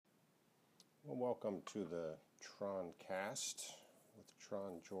Well, welcome to the Tron Cast with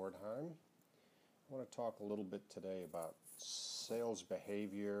Tron Jordheim. I want to talk a little bit today about sales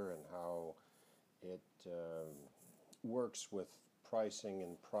behavior and how it works with pricing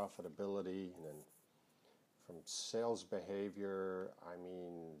and profitability. And from sales behavior, I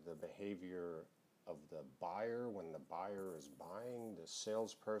mean the behavior of the buyer when the buyer is buying, the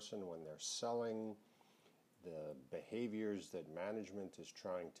salesperson when they're selling, the behaviors that management is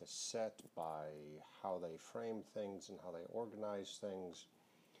trying to set by how they frame things and how they organize things,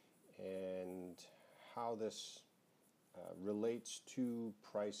 and how this relates to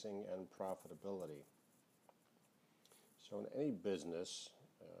pricing and profitability. So in any business,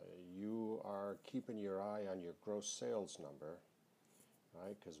 you are keeping your eye on your gross sales number,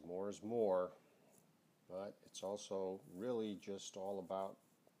 right? Because more is more, but it's also really just all about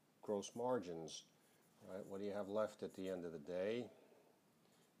gross margins. Right, what do you have left at the end of the day?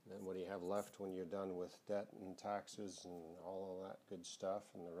 And then what do you have left when you're done with debt and taxes and all of that good stuff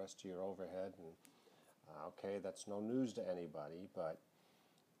and the rest of your overhead? And okay, that's no news to anybody, but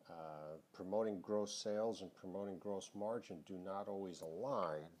promoting gross sales and promoting gross margin do not always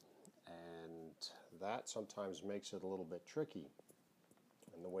align, and that sometimes makes it a little bit tricky.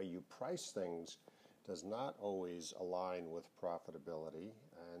 And the way you price things does not always align with profitability,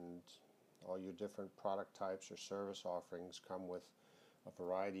 and all your different product types or service offerings come with a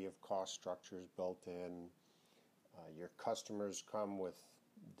variety of cost structures built in. Your customers come with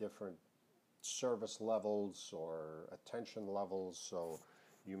different service levels or attention levels, so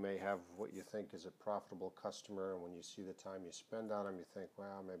you may have what you think is a profitable customer, and when you see the time you spend on them, you think,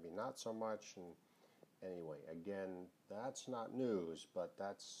 well, maybe not so much. And anyway, again, that's not news, but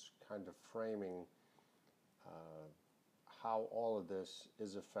that's kind of framing how all of this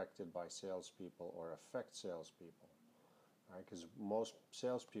is affected by salespeople or affects salespeople, right? Because most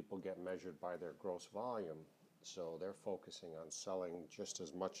salespeople get measured by their gross volume, so they're focusing on selling just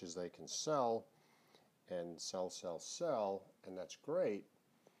as much as they can sell, and sell, and that's great.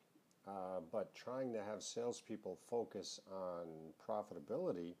 But trying to have salespeople focus on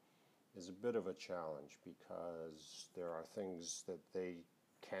profitability is a bit of a challenge, because there are things that they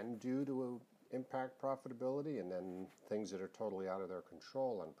can do to impact profitability, and then things that are totally out of their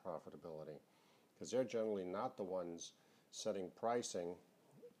control on profitability, because they're generally not the ones setting pricing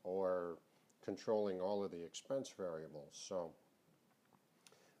or controlling all of the expense variables. So,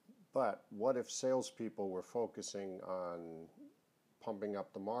 but what if salespeople were focusing on pumping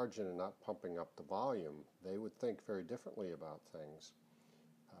up the margin and not pumping up the volume? They would think very differently about things.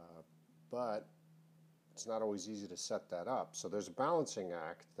 But it's not always easy to set that up. So there's a balancing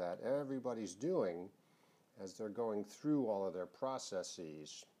act that everybody's doing as they're going through all of their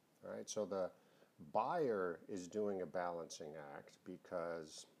processes, right? So the buyer is doing a balancing act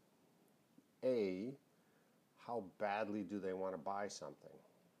because, A, how badly do they want to buy something,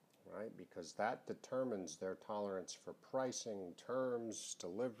 right? Because that determines their tolerance for pricing, terms,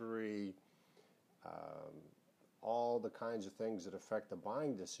 delivery, all the kinds of things that affect the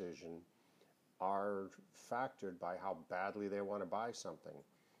buying decision are factored by how badly they want to buy something.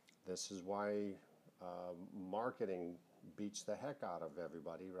 This is why marketing beats the heck out of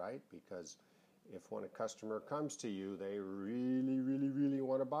everybody, right? Because if when a customer comes to you, they really, really, really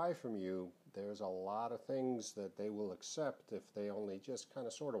want to buy from you, there's a lot of things that they will accept if they only just kind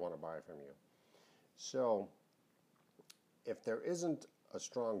of sort of want to buy from you. So if there isn't a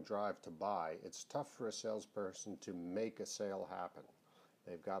strong drive to buy, it's tough for a salesperson to make a sale happen.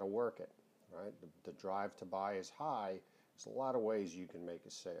 They've got to work it. Right? The drive to buy is high. There's a lot of ways you can make a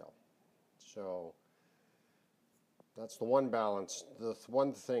sale. So that's the one balance. The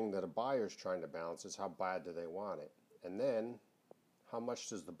one thing that a buyer's trying to balance is how bad do they want it? And then how much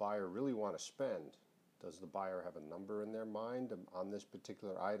does the buyer really want to spend? Does the buyer have a number in their mind on this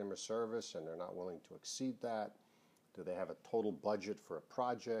particular item or service, and they're not willing to exceed that? Do they have a total budget for a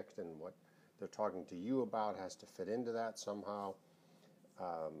project, and what they're talking to you about has to fit into that somehow?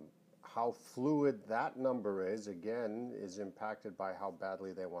 How fluid that number is, again, is impacted by how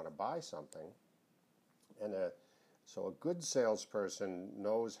badly they want to buy something. And so a good salesperson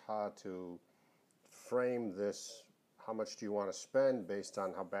knows how to frame this, how much do you want to spend based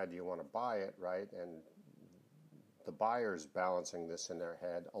on how bad do you want to buy it, right? And the buyer's balancing this in their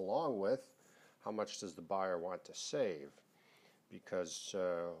head, along with how much does the buyer want to save. Because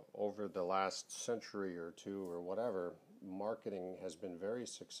over the last century or two or whatever, marketing has been very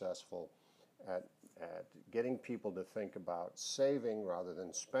successful at getting people to think about saving rather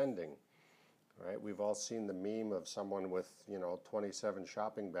than spending. Right? We've all seen the meme of someone with 27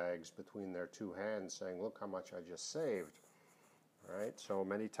 shopping bags between their two hands saying, "Look how much I just saved." right? So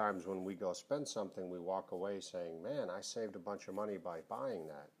many times when we go spend something, we walk away saying, man, I saved a bunch of money by buying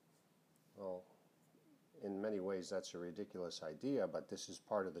that. Well, in many ways, that's a ridiculous idea, but this is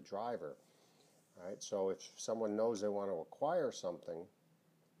part of the driver, right? So if someone knows they want to acquire something,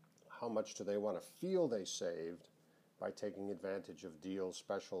 how much do they want to feel they saved by taking advantage of deals,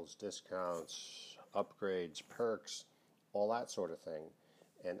 specials, discounts, upgrades, perks, all that sort of thing?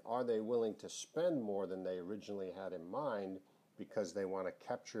 And are they willing to spend more than they originally had in mind because they want to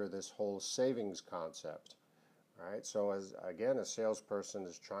capture this whole savings concept, right? So as again, a salesperson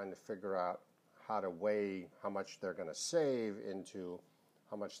is trying to figure out how to weigh how much they're going to save into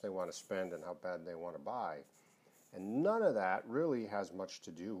how much they want to spend and how bad they want to buy. And none of that really has much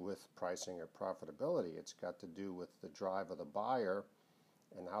to do with pricing or profitability. It's got to do with the drive of the buyer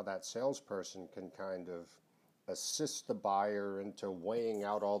and how that salesperson can kind of assist the buyer into weighing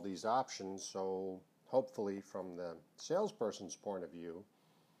out all these options. So hopefully from the salesperson's point of view,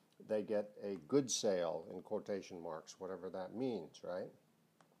 they get a good sale, in quotation marks, whatever that means, right?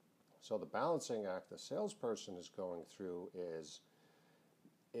 So the balancing act the salesperson is going through is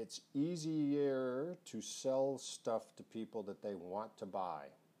it's easier to sell stuff to people that they want to buy,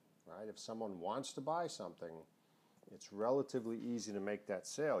 right? If someone wants to buy something, it's relatively easy to make that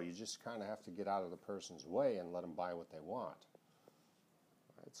sale. You just kind of have to get out of the person's way and let them buy what they want,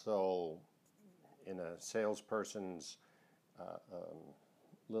 right? So in a salesperson's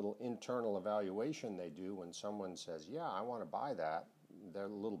little internal evaluation they do when someone says, yeah, I want to buy that, their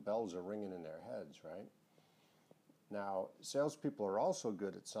little bells are ringing in their heads, right? Now, salespeople are also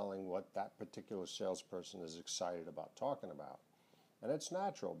good at selling what that particular salesperson is excited about talking about. And it's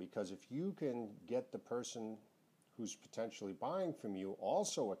natural because if you can get the person who's potentially buying from you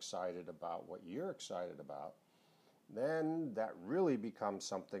also excited about what you're excited about, then that really becomes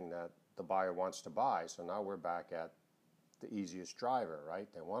something that the buyer wants to buy. So now we're back at the easiest driver, right?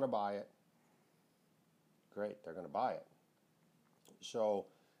 They want to buy it. Great, they're going to buy it. So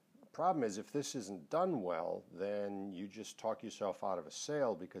the problem is if this isn't done well, then you just talk yourself out of a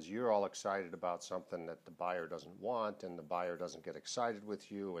sale because you're all excited about something that the buyer doesn't want, and the buyer doesn't get excited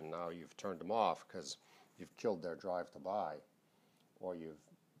with you, and now you've turned them off because you've killed their drive to buy, or you've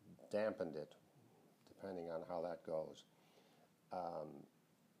dampened it, depending on how that goes.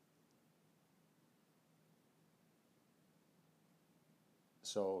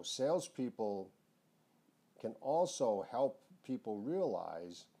 So salespeople can also help people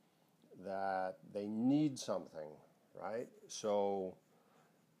realize that they need something, right? So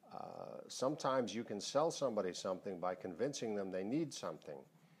sometimes you can sell somebody something by convincing them they need something.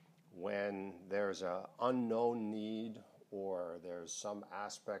 When there's an unknown need or there's some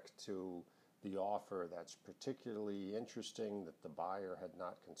aspect to the offer that's particularly interesting that the buyer had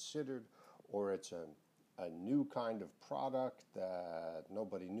not considered, or it's a new kind of product that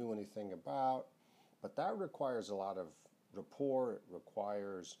nobody knew anything about. But that requires a lot of rapport. It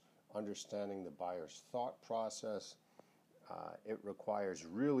requires understanding the buyer's thought process. It requires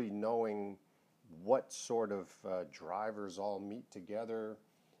really knowing what sort of drivers all meet together.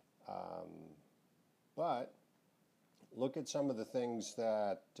 But look at some of the things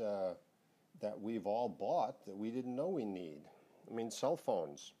that we've all bought that we didn't know we need. I mean, cell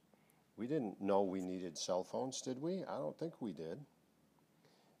phones. We didn't know we needed cell phones, did we? I don't think we did.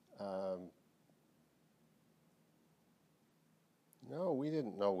 No, we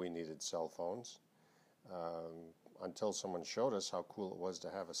didn't know we needed cell phones until someone showed us how cool it was to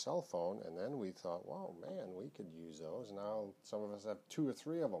have a cell phone, and then we thought, wow, man, we could use those. Now some of us have 2 or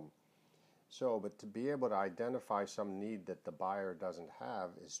 3 of them. So, but to be able to identify some need that the buyer doesn't have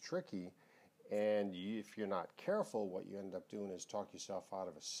is tricky, and if you're not careful, what you end up doing is talk yourself out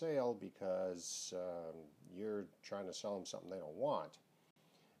of a sale because you're trying to sell them something they don't want.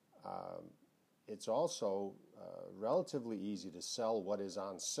 It's also relatively easy to sell what is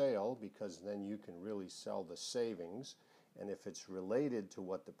on sale because then you can really sell the savings. And if it's related to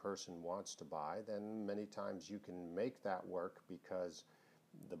what the person wants to buy, then many times you can make that work because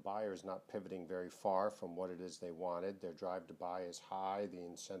the buyer is not pivoting very far from what it is they wanted. Their drive to buy is high. The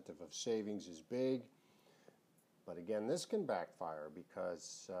incentive of savings is big. But again, this can backfire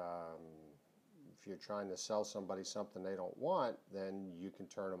because if you're trying to sell somebody something they don't want, then you can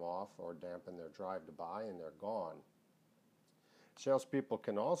turn them off or dampen their drive to buy and they're gone. Salespeople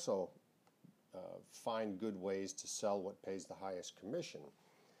can also find good ways to sell what pays the highest commission.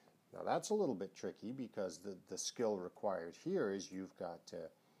 Now that's a little bit tricky because the skill required here is you've got to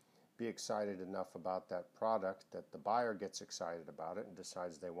be excited enough about that product that the buyer gets excited about it and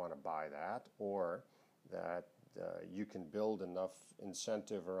decides they want to buy that, or that you can build enough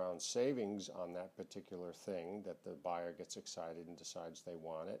incentive around savings on that particular thing that the buyer gets excited and decides they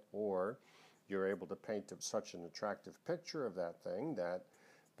want it, or you're able to paint such an attractive picture of that thing that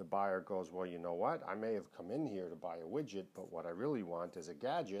the buyer goes, well, you know what, I may have come in here to buy a widget, but what I really want is a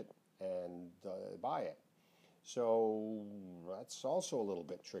gadget, and buy it. So that's also a little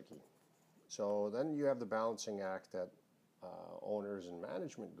bit tricky. So then you have the balancing act that owners and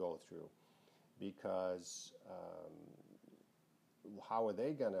management go through, because how are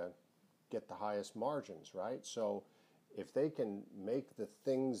they going to get the highest margins, right? So if they can make the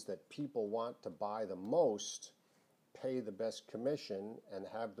things that people want to buy the most pay the best commission and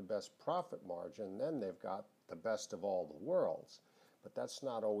have the best profit margin, then they've got the best of all the worlds. But that's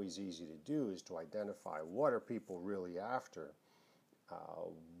not always easy to do, is to identify what are people really after.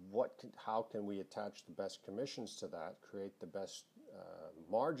 How can we attach the best commissions to that, create the best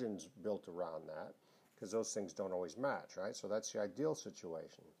margins built around that, because those things don't always match, right? So that's the ideal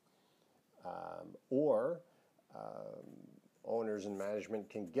situation. Or owners and management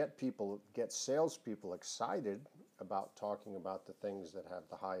can get salespeople excited about talking about the things that have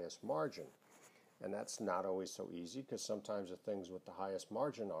the highest margin. And that's not always so easy, because sometimes the things with the highest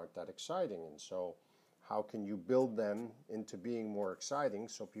margin aren't that exciting. And so how can you build them into being more exciting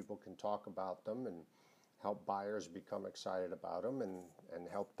so people can talk about them and help buyers become excited about them, and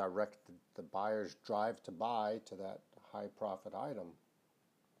help direct the buyer's drive to buy to that high profit item?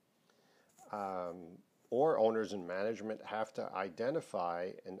 Or owners and management have to identify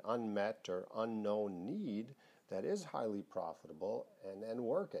an unmet or unknown need that is highly profitable and then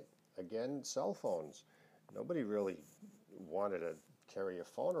work it. Again, cell phones. Nobody really wanted to carry a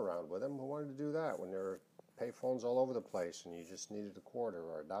phone around with them. Who wanted to do that when there were pay phones all over the place and you just needed a quarter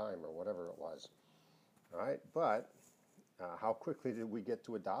or a dime or whatever it was? All right, but how quickly did we get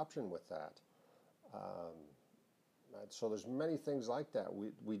to adoption with that? So there's many things like that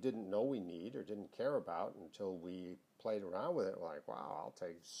we didn't know we need or didn't care about until we played around with it. We're like, wow, I'll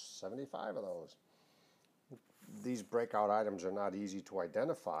take 75 of those. These breakout items are not easy to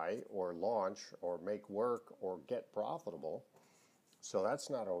identify or launch or make work or get profitable. So that's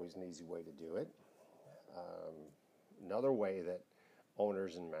not always an easy way to do it. Another way that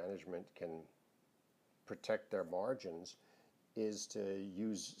owners and management can protect their margins is to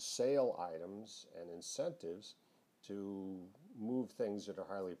use sale items and incentives to move things that are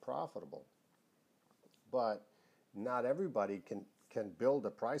highly profitable. But not everybody can build a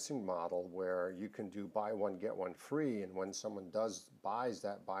pricing model where you can do buy one, get one free, and when someone buys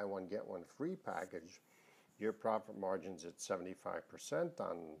that buy one, get one free package, your profit margin's at 75%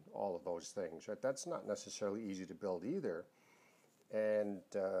 on all of those things, right? That's not necessarily easy to build either. And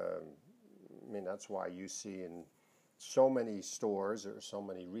I mean, that's why you see in so many stores or so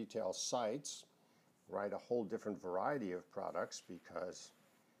many retail sites, right, a whole different variety of products, because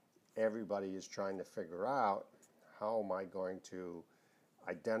everybody is trying to figure out, how am I going to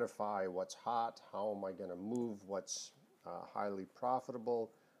identify what's hot? How am I going to move what's highly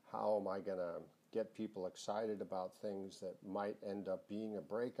profitable? How am I going to get people excited about things that might end up being a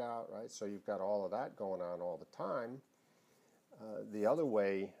breakout, right? So you've got all of that going on all the time. The other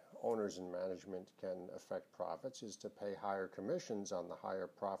way owners and management can affect profits is to pay higher commissions on the higher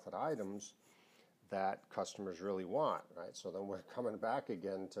profit items that customers really want, right? So then we're coming back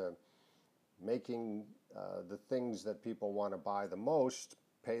again to making the things that people want to buy the most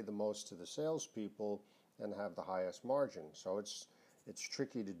pay the most to the salespeople and have the highest margin. So it's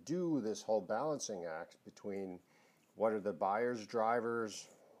tricky to do this whole balancing act between what are the buyer's drivers,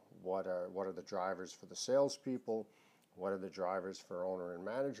 what are the drivers for the salespeople, what are the drivers for owner and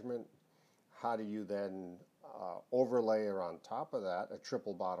management. How do you then overlay or on top of that a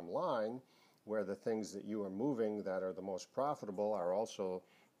triple bottom line, where the things that you are moving that are the most profitable are also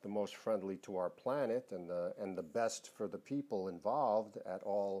the most friendly to our planet and the best for the people involved at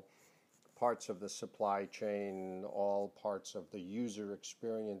all parts of the supply chain, all parts of the user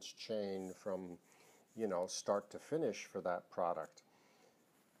experience chain from, start to finish for that product.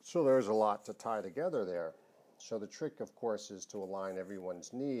 So there's a lot to tie together there. So the trick, of course, is to align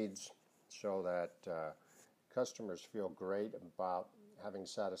everyone's needs so that customers feel great about having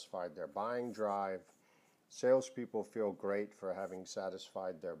satisfied their buying drive. Salespeople feel great for having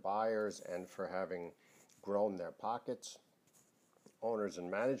satisfied their buyers and for having grown their pockets. Owners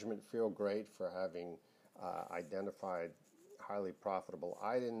and management feel great for having identified highly profitable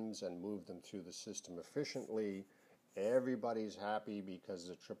items and moved them through the system efficiently. Everybody's happy because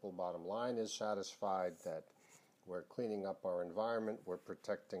the triple bottom line is satisfied, that we're cleaning up our environment, we're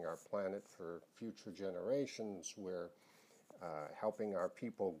protecting our planet for future generations, we're helping our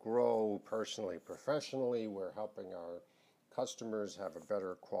people grow personally, professionally. We're helping our customers have a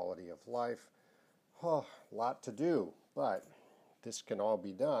better quality of life. Oh, a lot to do, but this can all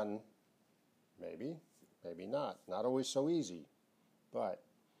be done. Maybe, maybe not. Not always so easy, but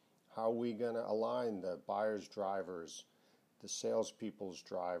how are we going to align the buyers' drivers, the salespeople's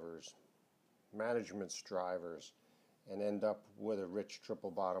drivers, management's drivers, and end up with a rich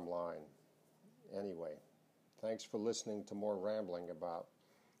triple bottom line? Anyway, thanks for listening to more rambling about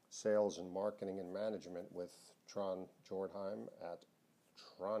sales and marketing and management with Tron Jordheim at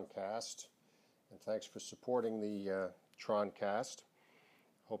Troncast. And thanks for supporting the Troncast.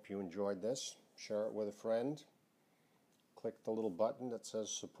 Hope you enjoyed this. Share it with a friend. Click the little button that says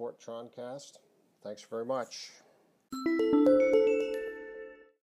Support Troncast. Thanks very much.